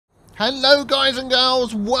Hello guys and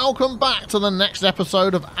girls, welcome back to the next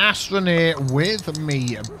episode of Astroneer with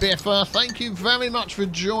me, Biffa. Thank you very much for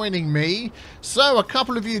joining me. So a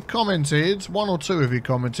couple of you commented, one or two of you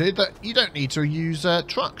commented, that you don't need to use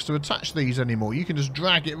trucks to attach these anymore. You can just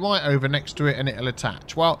drag it right over next to it and it'll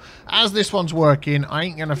attach. Well, as this one's working, I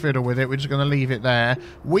ain't going to fiddle with it. We're just going to leave it there.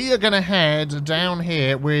 We are going to head down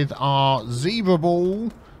here with our zebra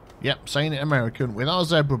ball. Yep, saying it American, with our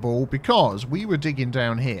zebra ball, because we were digging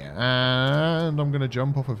down here. And I'm going to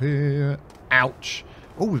jump off of here. Ouch.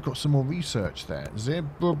 Oh, we've got some more research there.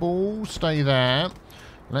 Zebra ball, stay there.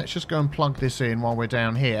 Let's just go and plug this in while we're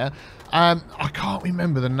down here. I can't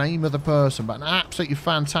remember the name of the person, but an absolutely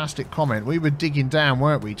fantastic comment. We were digging down,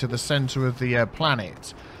 weren't we, to the centre of the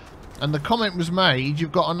planet. And the comment was made,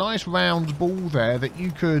 you've got a nice round ball there that you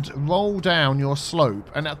could roll down your slope.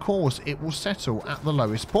 And of course, it will settle at the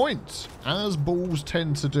lowest point, as balls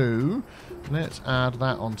tend to do. Let's add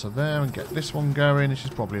that onto there and get this one going. This is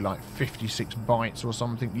probably like 56 bytes or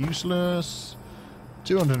something useless.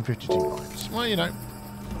 252 bytes. Well, you know,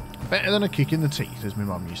 better than a kick in the teeth, as my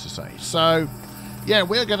mum used to say. So, yeah,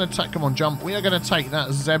 we're going to take... Come on, jump. We are going to take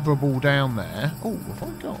that zebra ball down there. Oh, what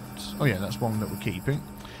have I got? Oh, yeah, that's one that we're keeping.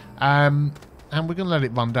 And we're going to let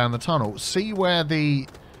it run down the tunnel. See where the...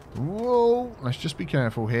 Whoa, let's just be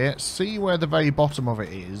careful here. See where the very bottom of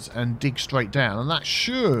it is and dig straight down. And that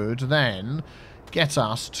should then get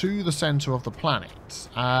us to the centre of the planet.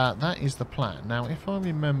 That is the plan. Now, if I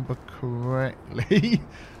remember correctly...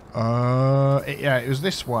 yeah, it was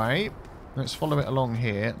this way. Let's follow it along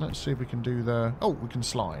here. Let's see if we can do the... Oh, we can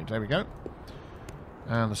slide. There we go.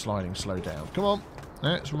 And the sliding slowed down. Come on.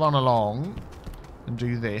 Let's run along and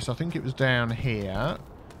do this. I think it was down here.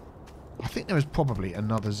 I think there was probably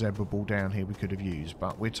another zebra ball down here we could have used,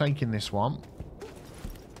 but we're taking this one.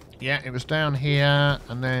 Yeah, it was down here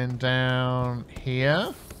and then down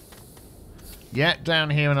here. Yeah,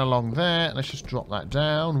 down here and along there. Let's just drop that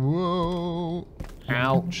down. Whoa.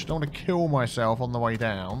 Ouch. Don't want to kill myself on the way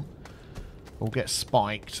down or get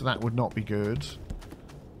spiked. That would not be good.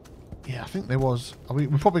 Yeah, I think there was... We're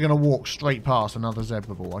probably going to walk straight past another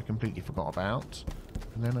zebra ball I completely forgot about.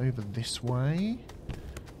 And then over this way.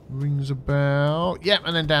 Rings a bell. Yep,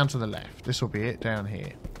 and then down to the left. This will be it, down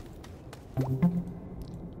here.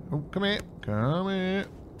 Oh, come here. Come here.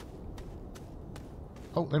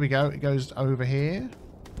 Oh, there we go. It goes over here.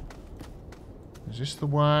 Is this the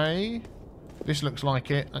way? This looks like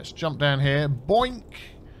it. Let's jump down here. Boink.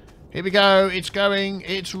 Here we go. It's going.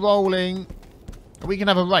 It's rolling. We can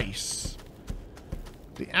have a race.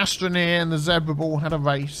 The Astroneer and the zebra ball had a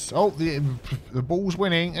race. Oh, the ball's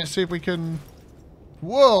winning. Let's see if we can...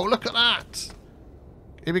 Whoa, look at that.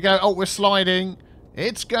 Here we go. Oh, we're sliding.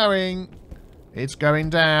 It's going. It's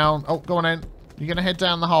going down. Oh, go on then. You're going to head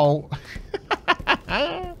down the hole.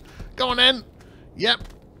 Go on then. Yep.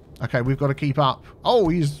 Okay, we've got to keep up.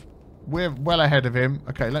 Oh, we're well ahead of him.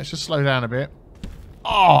 Okay, let's just slow down a bit.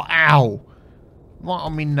 Oh, ow. Right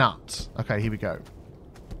on me nuts. Okay, here we go.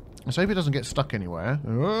 Let's hope it doesn't get stuck anywhere.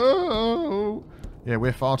 Oh! Yeah,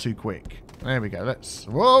 we're far too quick. There we go. Let's...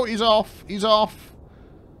 Whoa, he's off. He's off.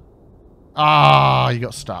 Ah, you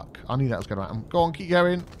got stuck. I knew that was going to happen. Go on, keep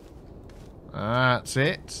going. That's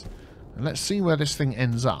it. And let's see where this thing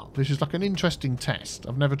ends up. This is like an interesting test.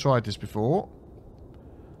 I've never tried this before.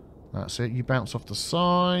 That's it. You bounce off the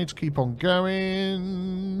sides. Keep on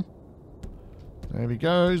going. There he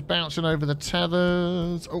goes, bouncing over the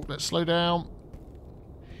tethers. Oh, let's slow down.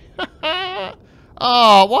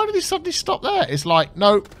 Oh, why did he suddenly stop there? It's like,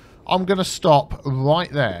 no, I'm going to stop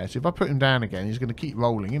right there. So if I put him down again, he's going to keep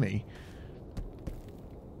rolling, isn't he?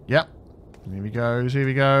 Yep. And here he goes, here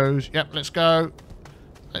he goes. Yep, let's go.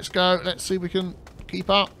 Let's go. Let's see if we can keep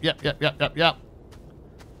up. Yep, yep, yep, yep, yep.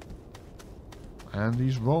 And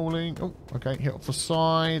he's rolling. Oh, okay, hit off the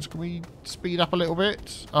sides. Can we speed up a little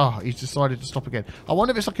bit? Oh, he's decided to stop again. I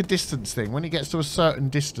wonder if it's like a distance thing. When he gets to a certain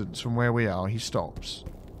distance from where we are, he stops.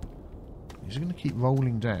 He's going to keep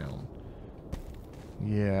rolling down.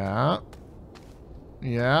 Yeah.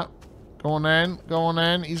 Yeah. Go on then. Go on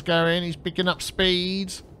then. He's going. He's picking up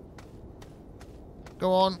speed.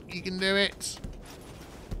 Go on. You can do it.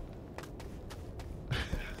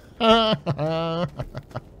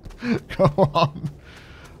 Go on.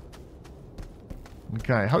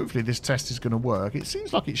 Okay, hopefully this test is going to work. It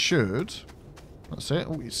seems like it should. That's it.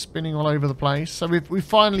 Oh, it's spinning all over the place. So we've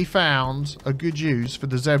finally found a good use for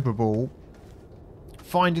the zebra ball.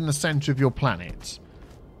 Finding the centre of your planet.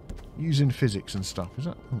 Using physics and stuff. Is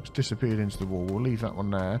that? Oh, it's disappeared into the wall. We'll leave that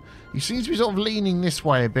one there. He seems to be sort of leaning this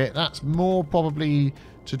way a bit. That's more probably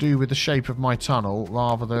to do with the shape of my tunnel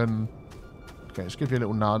rather than... Okay, let's give you a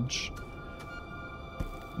little nudge.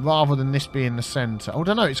 rather than this being the centre. Oh, I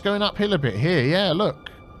don't know. It's going uphill a bit here. Yeah, look.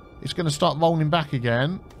 It's going to start rolling back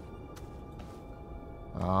again.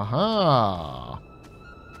 Aha.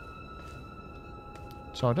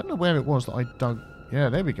 So I don't know where it was that I dug. Yeah,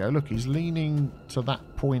 there we go. Look, he's leaning to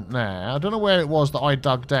that point there. I don't know where it was that I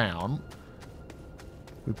dug down.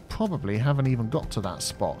 We probably haven't even got to that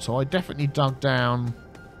spot. So I definitely dug down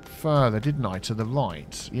further, didn't I? To the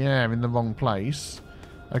right. Yeah, in the wrong place.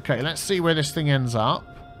 Okay, let's see where this thing ends up.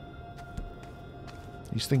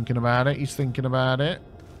 He's thinking about it. He's thinking about it.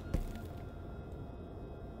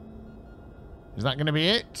 Is that going to be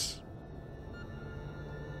it?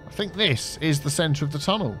 I think this is the centre of the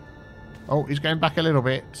tunnel. Oh, he's going back a little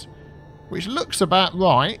bit. Which looks about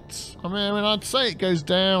right. I mean, I'd say it goes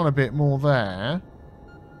down a bit more there.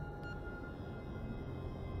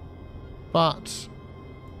 But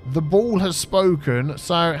the ball has spoken,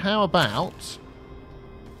 so how about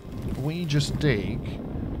we just dig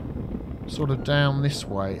sort of down this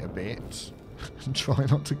way a bit and try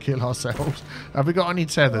not to kill ourselves. Have we got any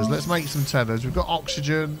tethers? Let's make some tethers. We've got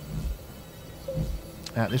oxygen.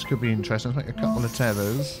 This could be interesting. Let's make a couple of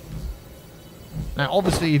tethers. Now,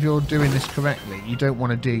 obviously, if you're doing this correctly, you don't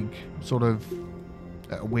want to dig sort of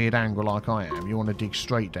at a weird angle like I am. You want to dig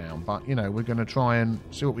straight down. But, you know, we're going to try and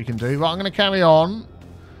see what we can do. Right, I'm going to carry on.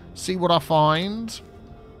 See what I find.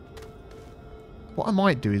 What I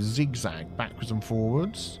might do is zigzag backwards and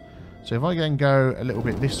forwards. So if I then go a little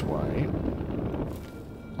bit this way,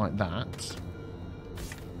 like that.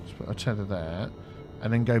 Let's put a tether there.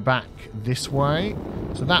 And then go back this way.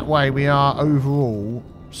 So that way we are overall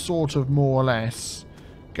sort of more or less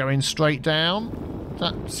going straight down. Does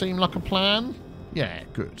that seem like a plan? Yeah,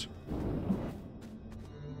 good.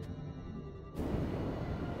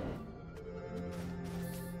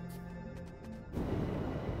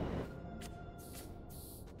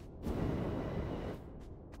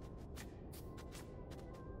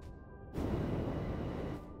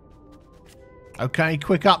 Okay,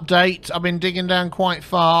 quick update. I've been digging down quite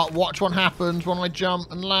far. Watch what happens when I jump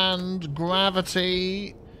and land.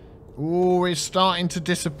 Gravity. Ooh, it's starting to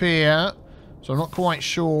disappear. So I'm not quite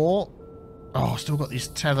sure. Oh, still got this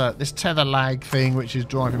tether lag thing, which is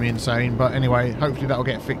driving me insane. But anyway, hopefully that'll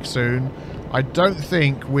get fixed soon. I don't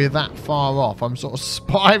think we're that far off. I'm sort of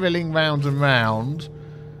spiraling round and round.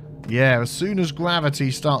 Yeah, as soon as gravity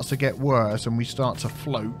starts to get worse and we start to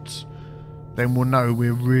float, then we'll know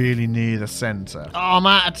we're really near the centre. Oh, I'm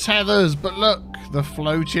out of tethers, but look, the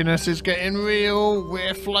floatiness is getting real.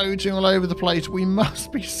 We're floating all over the place. We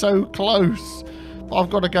must be so close. But I've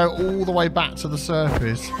got to go all the way back to the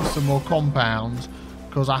surface for some more compounds,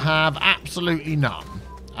 because I have absolutely none,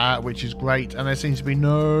 which is great. And there seems to be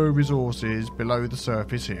no resources below the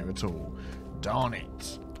surface here at all. Darn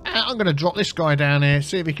it. I'm going to drop this guy down here,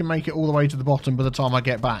 see if he can make it all the way to the bottom by the time I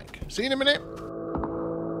get back. See you in a minute.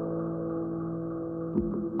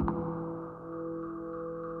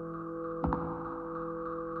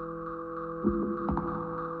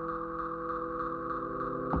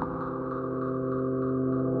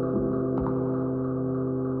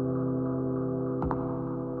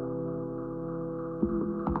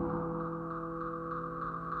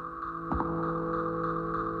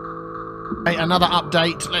 Hey, another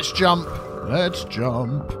update. Let's jump. Let's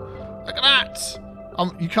jump. Look at that.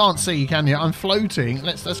 You can't see, can you? I'm floating.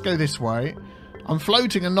 Let's go this way. I'm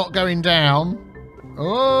floating and not going down.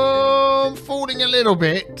 Oh, I'm falling a little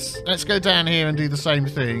bit. Let's go down here and do the same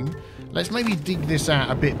thing. Let's maybe dig this out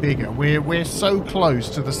a bit bigger. We're so close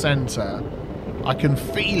to the centre. I can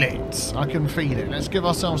feel it. I can feel it. Let's give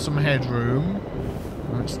ourselves some headroom.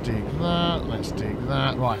 Let's dig that. Let's dig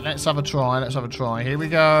that. Right, let's have a try. Let's have a try. Here we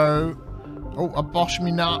go. Oh, I bosh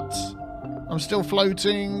me nuts. I'm still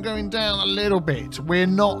floating, going down a little bit. We're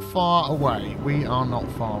not far away. We are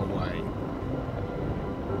not far away.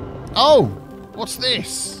 Oh, what's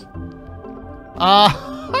this?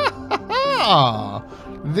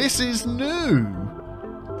 This is new.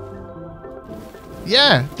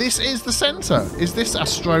 Yeah, this is the centre. Is this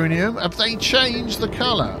Astronium? Have they changed the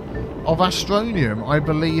colour of Astronium? I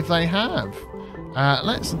believe they have.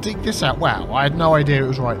 Let's dig this out. Wow, I had no idea it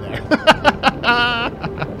was right there.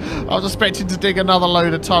 I was expecting to dig another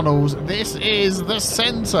load of tunnels. This is the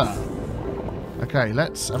centre. Okay,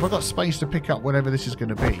 have I got space to pick up whatever this is going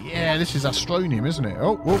to be? Yeah, this is Astronium, isn't it?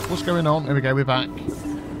 Oh, what's going on? There we go, we're back.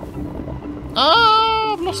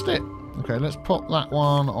 Oh, I've lost it. Okay, let's pop that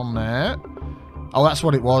one on there. Oh, that's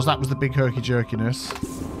what it was. That was the big herky-jerkiness.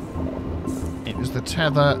 It was the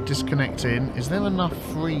tether disconnecting. Is there enough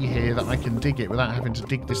free here that I can dig it without having to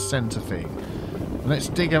dig this centre thing? Let's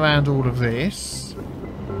dig around all of this.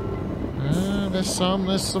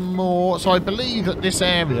 there's some more. So I believe that this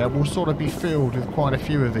area will sort of be filled with quite a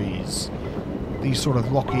few of these sort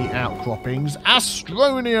of rocky outcroppings.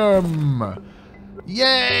 Astronium!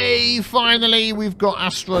 Yay! Finally, we've got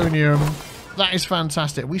Astronium. That is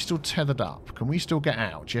fantastic. Are we still tethered up? Can we still get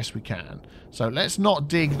out? Yes, we can. So let's not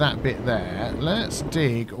dig that bit there. Let's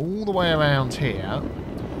dig all the way around here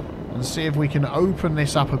and see if we can open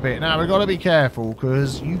this up a bit. Now, we've got to be careful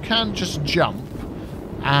because you can just jump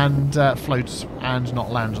and float and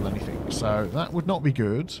not land on anything. So that would not be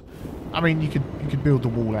good. I mean, you could build the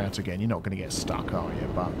wall out again. You're not going to get stuck, are you?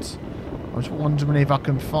 But I was wondering if I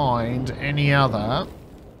can find any other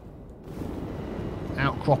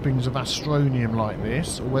outcroppings of Astronium like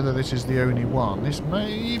this, or whether this is the only one. This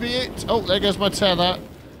may be it. Oh, there goes my tether.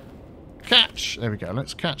 Catch. There we go.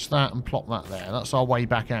 Let's catch that and plop that there. That's our way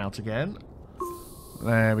back out again.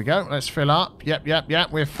 There we go. Let's fill up.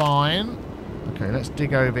 Yep. We're fine. Okay, let's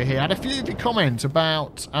dig over here. I had a few of you comment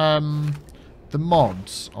about the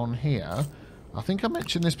mods on here. I think I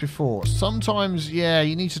mentioned this before. Sometimes, yeah,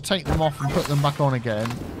 you need to take them off and put them back on again.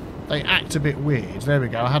 They act a bit weird. There we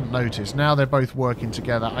go. I hadn't noticed. Now they're both working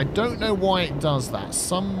together. I don't know why it does that.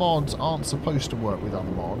 Some mods aren't supposed to work with other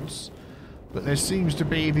mods. But there seems to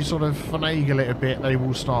be, if you sort of finagle it a bit, they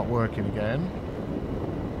will start working again.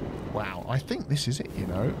 Wow. I think this is it, you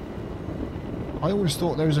know. I always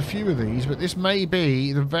thought there was a few of these, but this may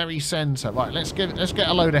be the very centre. Right, let's get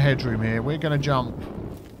a load of headroom here. We're going to jump.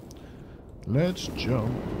 Let's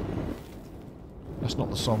jump. That's not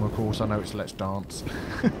the song, of course. I know it's Let's Dance.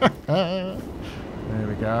 There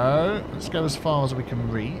we go. Let's go as far as we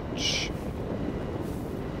can reach,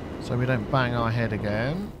 so we don't bang our head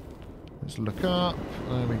again. Let's look up.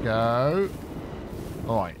 There we go.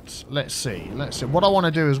 Alright, let's see. What I want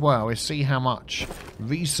to do as well is see how much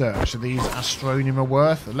research these Astronium are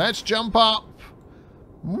worth. Let's jump up.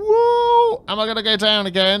 Woo! Am I going to go down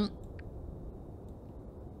again?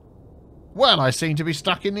 Well, I seem to be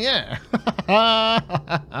stuck in the air.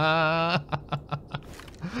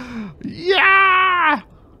 Yeah!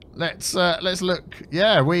 Let's look.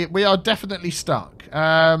 Yeah, we are definitely stuck.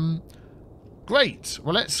 Great.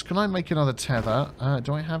 Well, can I make another tether?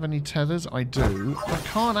 Do I have any tethers? I do. I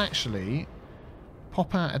can't actually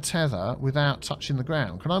pop out a tether without touching the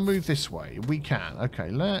ground. Can I move this way? We can. Okay,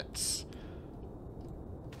 let's...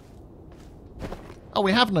 Oh,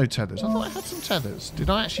 we have no tethers. I thought I had some tethers. Did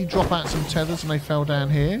I actually drop out some tethers and they fell down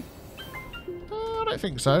here? I don't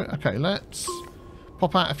think so. Okay, let's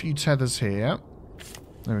pop out a few tethers here.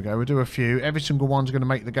 There we go. We'll do a few. Every single one's going to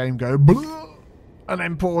make the game go... and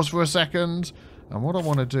then pause for a second. And what I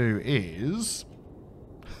want to do is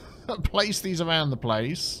place these around the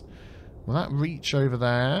place. Will that reach over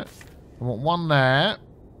there? I want one there.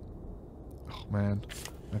 Oh, man.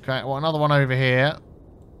 Okay, I want another one over here.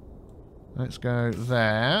 Let's go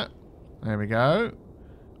there. There we go.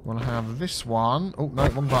 We'll have this one. Oh, no,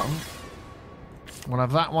 wrong button. We'll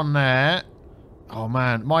have that one there. Oh,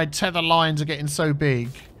 man. My tether lines are getting so big.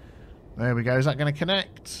 There we go. Is that going to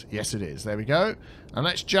connect? Yes, it is. There we go. And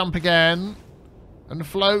let's jump again. And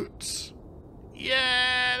float.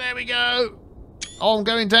 Yeah, there we go. Oh, I'm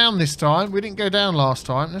going down this time. We didn't go down last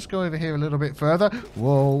time. Let's go over here a little bit further.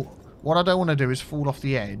 Whoa. What I don't want to do is fall off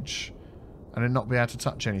the edge and then not be able to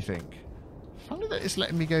touch anything. Funny that it's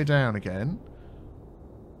letting me go down again.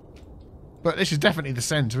 But this is definitely the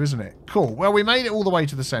centre, isn't it? Cool. Well, we made it all the way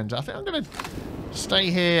to the centre. I think I'm going to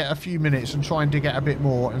stay here a few minutes and try and dig out a bit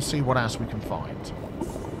more and see what else we can find.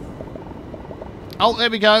 Oh, there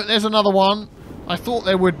we go. There's another one. I thought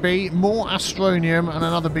there would be. More Astronium and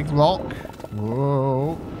another big rock.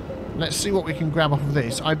 Whoa. Let's see what we can grab off of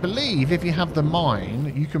this. I believe if you have the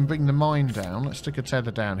mine, you can bring the mine down. Let's stick a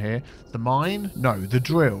tether down here. The mine? No, the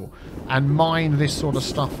drill. And mine this sort of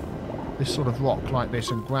stuff, this sort of rock like this,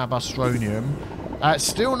 and grab Astronium.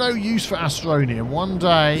 Still no use for Astronium. One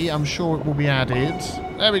day, I'm sure it will be added.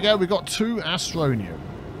 There we go. We've got 2 Astronium.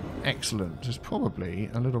 Excellent. There's probably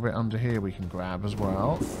a little bit under here we can grab as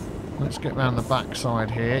well. Let's get round the back side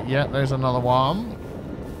here. Yep, there's another one.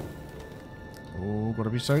 Oh, got to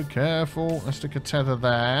be so careful. Let's stick a tether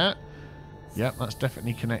there. Yep, that's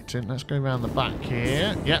definitely connecting. Let's go around the back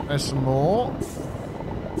here. Yep, there's some more.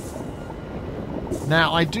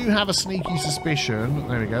 Now, I do have a sneaky suspicion.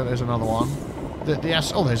 There we go, there's another one. That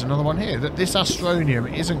oh, there's another one here. That this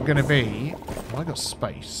Astronium isn't going to be... Have I got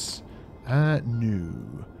space? No.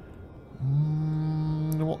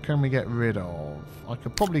 What can we get rid of? I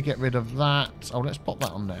could probably get rid of that. Oh, let's pop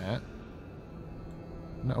that on there.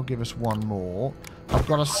 That'll give us one more. I've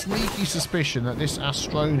got a sneaky suspicion that this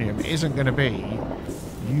Astronium isn't going to be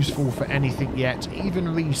useful for anything yet,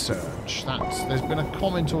 even research. There's been a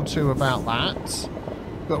comment or two about that,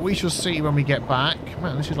 but we shall see when we get back.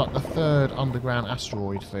 Man, this is like the 3rd underground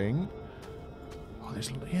asteroid thing. Oh,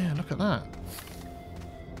 yeah, look at that.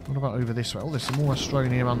 What about over this way? Oh, there's some more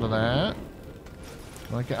Astronium under there.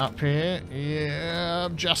 Can I get up here? Yeah,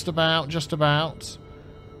 just about, just about.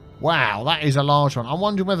 Wow, that is a large one. I'm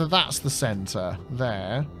wondering whether that's the centre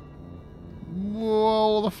there.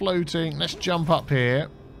 Whoa, the floating. Let's jump up here.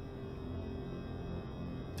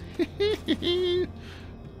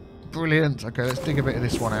 Brilliant. Okay, let's dig a bit of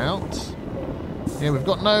this one out. Yeah, we've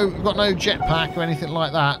got no jetpack or anything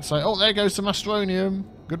like that. So, oh, there goes some Astronium.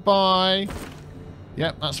 Goodbye.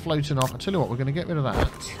 Yep, that's floating off. I tell you what, we're going to get rid of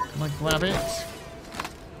that. Can I grab it?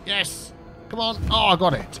 Yes. Come on. Oh, I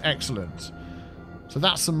got it. Excellent. So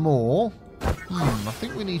that's some more. I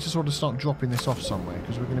think we need to sort of start dropping this off somewhere,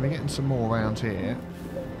 because we're going to be getting some more around here.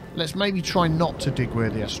 Let's maybe try not to dig where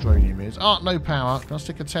the Astronium is. Oh, no power. Can I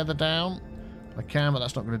stick a tether down? I can, but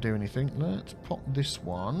that's not going to do anything. Let's pop this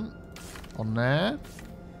one on there.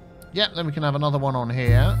 Yep, then we can have another one on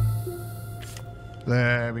here.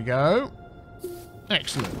 There we go.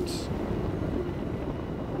 Excellent.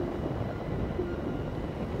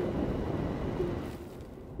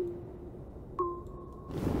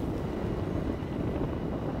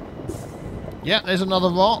 Yep, there's another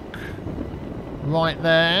rock right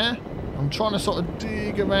there. I'm trying to sort of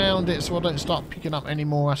dig around it so I don't start picking up any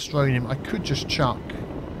more Astronium. I could just chuck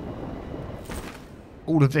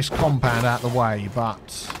all of this compound out of the way,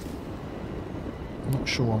 but I'm not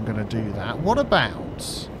sure I'm going to do that. What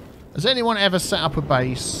about... Has anyone ever set up a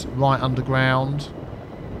base right underground?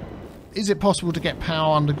 Is it possible to get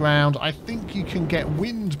power underground? I think you can get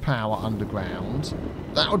wind power underground.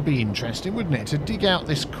 That would be interesting, wouldn't it? To dig out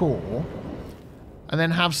this core and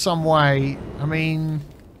then have some way... I mean,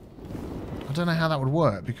 I don't know how that would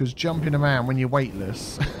work, because jumping around when you're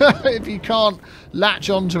weightless, if you can't latch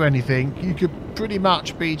onto anything, you could pretty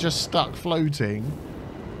much be just stuck floating.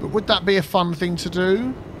 But would that be a fun thing to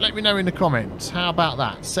do? Let me know in the comments. How about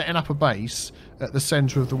that? Setting up a base at the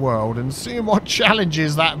centre of the world and seeing what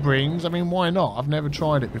challenges that brings. I mean, why not? I've never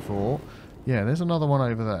tried it before. Yeah, there's another one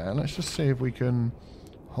over there. Let's just see if we can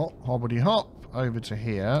hop, hobbity hop over to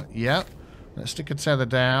here. Yep. Let's stick a tether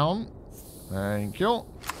down. Thank you.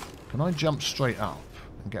 Can I jump straight up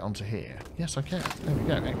and get onto here? Yes, I can. There we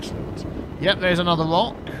go. Excellent. Yep, there's another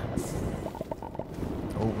rock.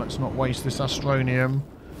 Oh, let's not waste this Astronium.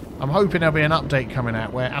 I'm hoping there'll be an update coming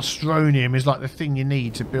out where Astronium is like the thing you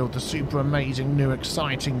need to build the super amazing, new,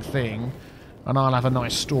 exciting thing. And I'll have a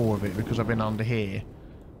nice store of it because I've been under here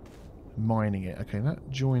mining it. Okay,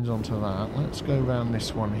 that joins onto that. Let's go around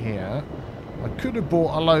this one here. I could have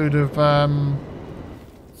bought a load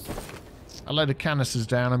of canisters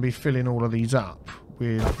down and be filling all of these up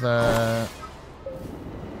with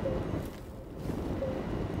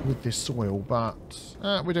this soil, but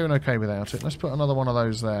we're doing okay without it. Let's put another one of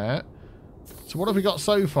those there. So what have we got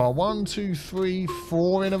so far? 1, 2, 3,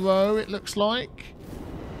 4 in a row, it looks like.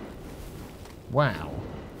 Wow.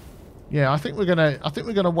 Yeah, I think we're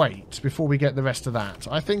gonna wait before we get the rest of that.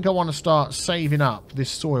 I think I want to start saving up this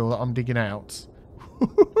soil that I'm digging out.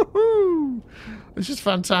 This is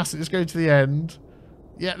fantastic. Let's go to the end.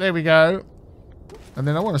 Yeah, there we go. And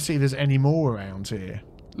then I want to see if there's any more around here.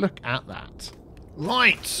 Look at that.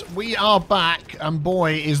 Right, we are back, and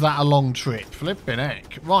boy, is that a long trip. Flippin'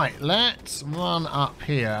 heck. Right, let's run up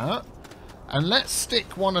here, and let's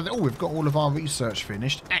stick one of the... Oh, we've got all of our research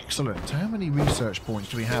finished. Excellent. How many research points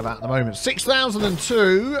do we have at the moment?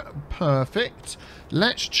 6,002. Perfect.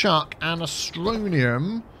 Let's chuck an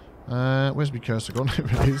Astronium. Where's my cursor gone?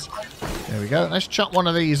 There it is. There we go. Let's chuck one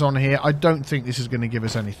of these on here. I don't think this is going to give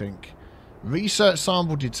us anything. Research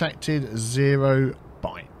sample detected, 0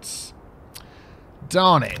 bytes.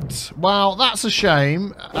 Darn it. Well, that's a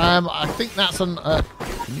shame. I think that's an...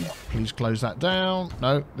 can you please close that down?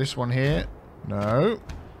 No. This one here. No.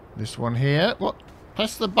 This one here. What?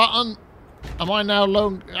 Press the button. Am I now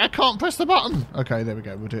long... I can't press the button. Okay, there we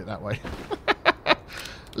go. We'll do it that way.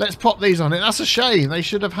 Let's pop these on it. That's a shame. They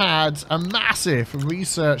should have had a massive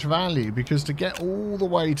research value, because to get all the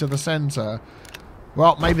way to the centre...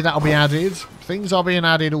 Well, maybe that'll be added. Things are being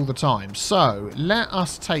added all the time. So, let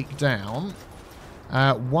us take down...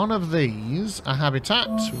 one of these, a habitat.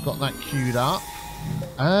 We've got that queued up.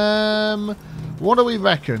 What do we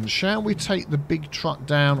reckon? Shall we take the big truck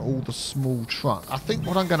down or the small truck? I think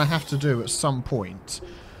what I'm going to have to do at some point...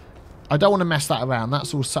 I don't want to mess that around.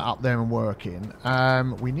 That's all set up there and working.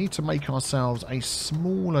 We need to make ourselves a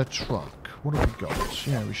smaller truck. What have we got?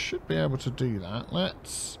 Yeah, we should be able to do that.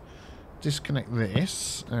 Let's disconnect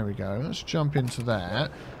this. There we go. Let's jump into there.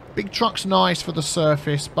 Big truck's nice for the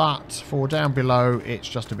surface, but for down below, it's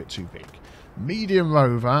just a bit too big. Medium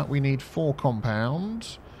rover, we need 4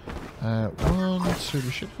 compound. 1, 2,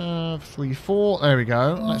 we should have 3, 4. There we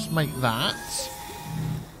go. Let's make that.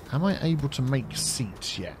 Am I able to make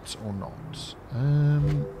seats yet or not?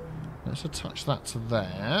 Let's attach that to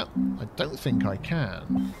there. I don't think I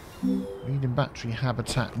can. Medium battery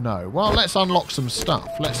habitat, no. Well, let's unlock some stuff.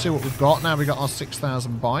 Let's see what we've got. Now we've got our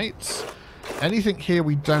 6,000 bytes. Anything here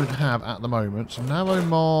we don't have at the moment. So narrow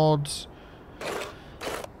mods.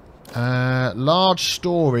 Large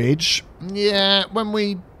storage. Yeah, when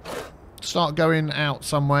we start going out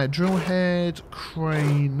somewhere. Drill head,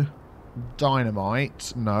 crane,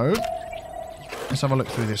 dynamite. No. Let's have a look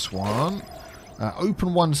through this one.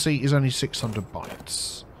 Open one seat is only 600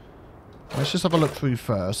 bytes. Let's just have a look through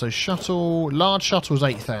first. So shuttle, large shuttle is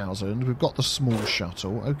 8,000. We've got the small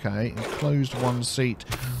shuttle. Okay, enclosed one seat.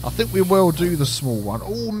 I think we will do the small one.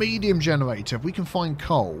 Oh, medium generator. If we can find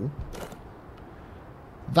coal,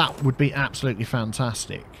 that would be absolutely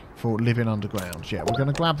fantastic for living underground. Yeah, we're going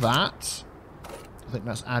to grab that. I think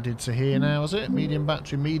that's added to here now, is it? Medium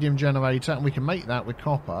battery, medium generator. And we can make that with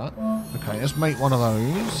copper. Okay, let's make one of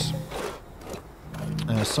those.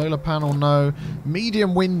 Solar panel, no.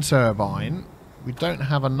 Medium wind turbine. We don't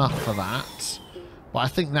have enough for that. But I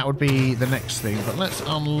think that would be the next thing. But let's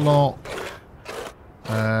unlock...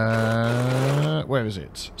 where is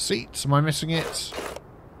it? Seats? Am I missing it?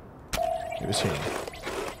 It was here.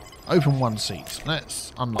 Open one seat.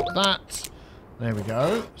 Let's unlock that. There we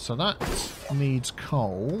go. So that needs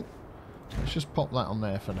coal. Let's just pop that on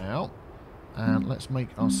there for now. And let's make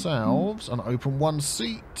ourselves an open one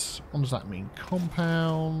seat. What does that mean?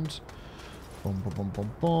 Compound. Boom, boom, boom,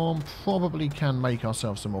 boom, boom. Probably can make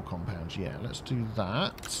ourselves some more compounds. Yeah, let's do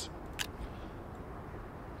that.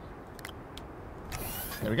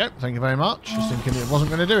 There we go. Thank you very much. Just thinking it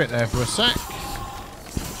wasn't going to do it there for a sec.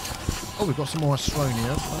 Oh, we've got some more Astroneer.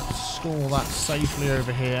 Let's store that safely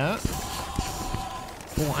over here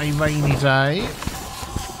for a rainy day.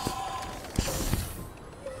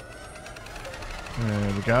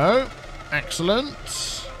 There we go. Excellent.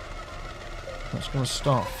 That's going to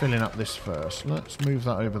start filling up this first. Let's move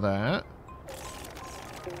that over there.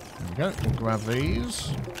 There we go. We'll grab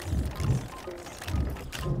these.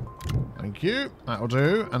 Thank you. That'll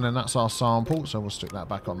do. And then that's our sample, so we'll stick that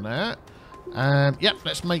back on there. Yep,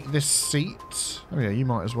 let's make this seat. Oh yeah, you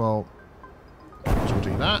might as well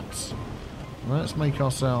do that. Let's make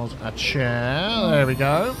ourselves a chair. There we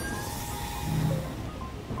go.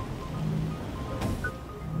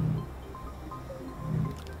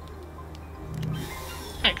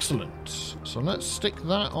 Excellent. So let's stick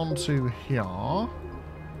that onto here. I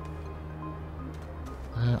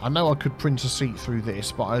know I could print a seat through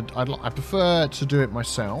this, but I prefer to do it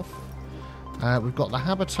myself. We've got the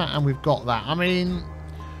habitat and we've got that. I mean,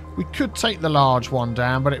 we could take the large one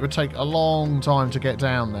down, but it would take a long time to get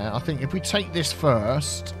down there. I think if we take this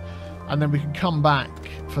first, and then we can come back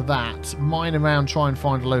for that, mine around, try and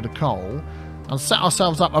find a load of coal, and set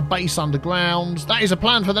ourselves up a base underground. That is a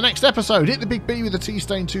plan for the next episode. Hit the big B with the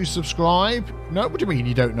T-stain to subscribe. No, what do you mean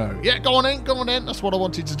you don't know? Yeah, go on in, go on in. That's what I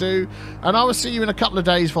wanted to do. And I will see you in a couple of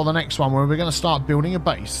days for the next one, where we're going to start building a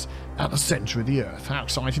base at the centre of the Earth. How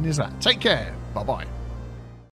exciting is that? Take care. Bye-bye.